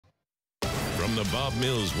From the Bob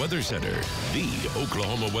Mills Weather Center, the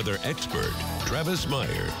Oklahoma weather expert, Travis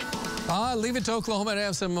Meyer. Leave it to Oklahoma to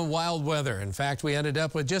have some wild weather. In fact, we ended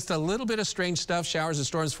up with just a little bit of strange stuff. Showers and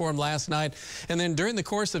storms formed last night. And then during the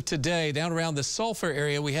course of today, down around the Sulphur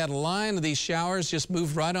area, we had a line of these showers just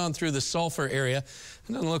moved right on through the Sulphur area.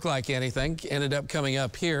 It doesn't look like anything. Ended up coming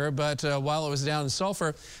up here. But while it was down in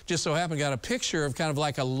Sulphur, just so happened got a picture of kind of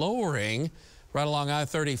like a lowering right along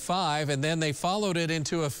I-35. And then they followed it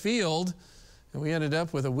into a field. And we ended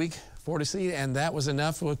up with a weak vortice, and that was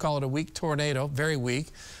enough. We'll call it a weak tornado, very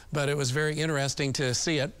weak, but it was very interesting to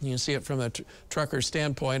see it. You can see it from the trucker's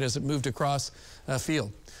standpoint as it moved across a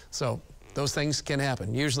field. So those things can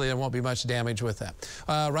happen. Usually there won't be much damage with that.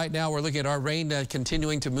 Right now we're looking at our rain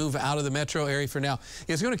continuing to move out of the metro area for now.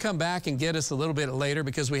 It's going to come back and get us a little bit later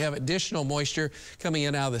because we have additional moisture coming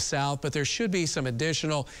in out of the south, but there should be some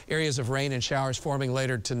additional areas of rain and showers forming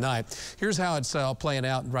later tonight. Here's how it's playing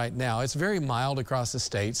out right now. It's very mild across the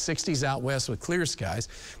state, 60s out west with clear skies.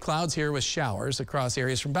 Clouds here with showers across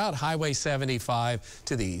areas from about Highway 75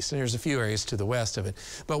 to the east. And there's a few areas to the west of it.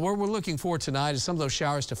 But what we're looking for tonight is some of those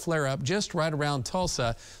showers to flare up just right around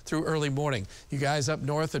Tulsa through early morning. You guys up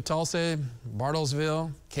north of Tulsa,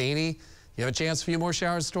 Bartlesville, Caney, you have a chance for a few more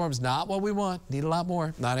showers and storms. Not what we want. Need a lot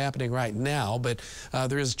more. Not happening right now, but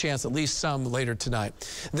there is a chance at least some later tonight.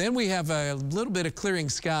 Then we have a little bit of clearing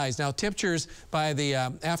skies. Now, temperatures by the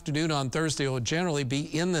afternoon on Thursday will generally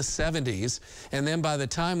be in the 70s. And then by the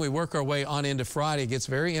time we work our way on into Friday, it gets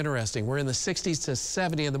very interesting. We're in the 60s to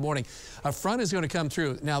 70 in the morning. A front is going to come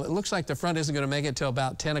through. Now, it looks like the front isn't going to make it till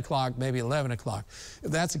about 10 o'clock, maybe 11 o'clock. If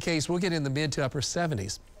that's the case, we'll get in the mid to upper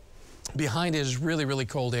 70s. Behind it is really, really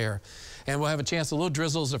cold air. And we'll have a chance, a little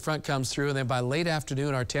drizzle as the front comes through. And then by late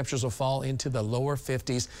afternoon, our temperatures will fall into the lower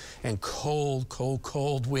 50s and cold, cold,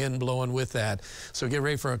 cold wind blowing with that. So get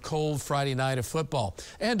ready for a cold Friday night of football.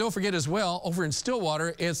 And don't forget as well, over in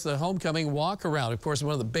Stillwater, it's the homecoming walk around. Of course,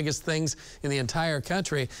 one of the biggest things in the entire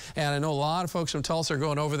country. And I know a lot of folks from Tulsa are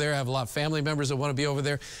going over there. I have a lot of family members that want to be over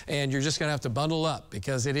there. And you're just going to have to bundle up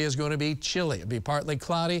because it is going to be chilly. It'll be partly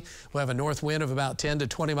cloudy. We'll have a north wind of about 10 to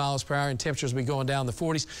 20 miles per hour, and temperatures will be going down the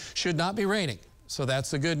 40s. Should not be raining. So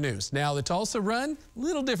that's the good news. Now the Tulsa run,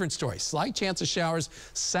 little different story. Slight chance of showers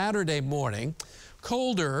Saturday morning.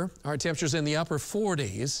 Colder, our temperatures in the upper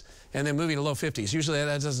 40s and then moving to low 50s. Usually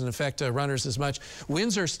that doesn't affect runners as much.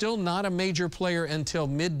 Winds are still not a major player until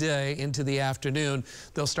midday into the afternoon.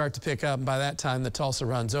 They'll start to pick up, and by that time the Tulsa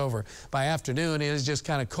run's over. By afternoon it is just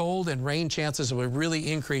kind of cold, and rain chances are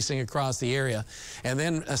really increasing across the area. And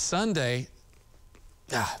then a Sunday,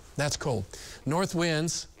 that's cold. North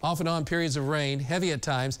winds, off and on periods of rain, heavy at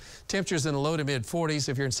times. Temperatures in the low to mid 40s.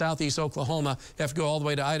 If you're in southeast Oklahoma, you have to go all the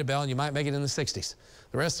way to Idabel, and you might make it in the 60s.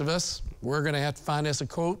 The rest of us, we're going to have to find us a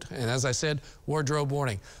coat, and as I said, wardrobe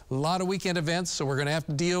warning. A lot of weekend events, so we're going to have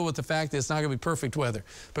to deal with the fact that it's not going to be perfect weather.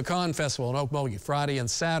 Pecan Festival in Okmulgee, Friday and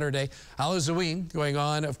Saturday. Halloween going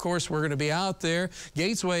on. Of course, we're going to be out there.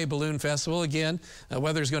 Gatesway Balloon Festival, again,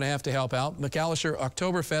 weather's going to have to help out. McAllister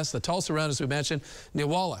Oktoberfest, the Tulsa Run, as we mentioned.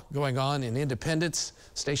 Newalla going on in Independence.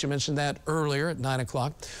 Station mentioned that earlier at 9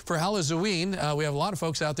 o'clock. For Halloween, we have a lot of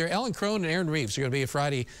folks out there. Ellen Crone and Aaron Reeves are going to be a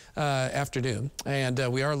Friday afternoon, and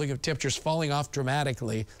we are looking at temperatures falling off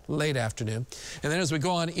dramatically late afternoon. And then as we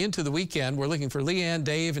go on into the weekend, we're looking for Leanne,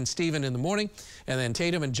 Dave, and Stephen in the morning, and then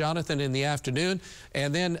Tatum and Jonathan in the afternoon.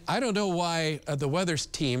 And then I don't know why the weather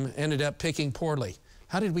team ended up picking poorly.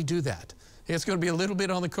 How did we do that? It's going to be a little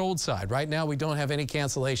bit on the cold side. Right now, we don't have any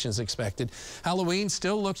cancellations expected. Halloween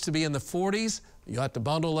still looks to be in the 40s. You'll have to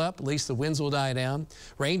bundle up. At least the winds will die down.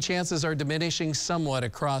 Rain chances are diminishing somewhat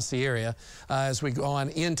across the area as we go on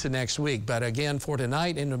into next week. But again, for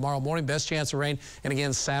tonight and tomorrow morning, best chance of rain. And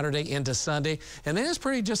again, Saturday into Sunday. And then it's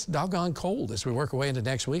pretty just doggone cold as we work our way into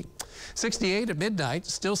next week. 68 at midnight.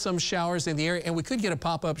 Still some showers in the area. And we could get a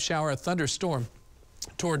pop-up shower, a thunderstorm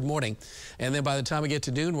toward morning. And then by the time we get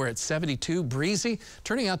to noon, we're at 72, breezy,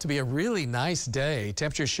 turning out to be a really nice day.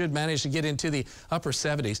 Temperatures should manage to get into the upper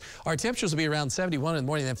 70s. Our temperatures will be around 71 in the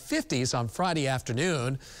morning, then 50s on Friday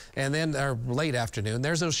afternoon, and then our late afternoon.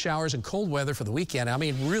 There's those showers and cold weather for the weekend. I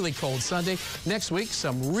mean, really cold Sunday. Next week,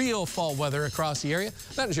 some real fall weather across the area.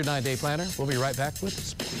 That is your 9-day planner. We'll be right back with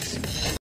sports.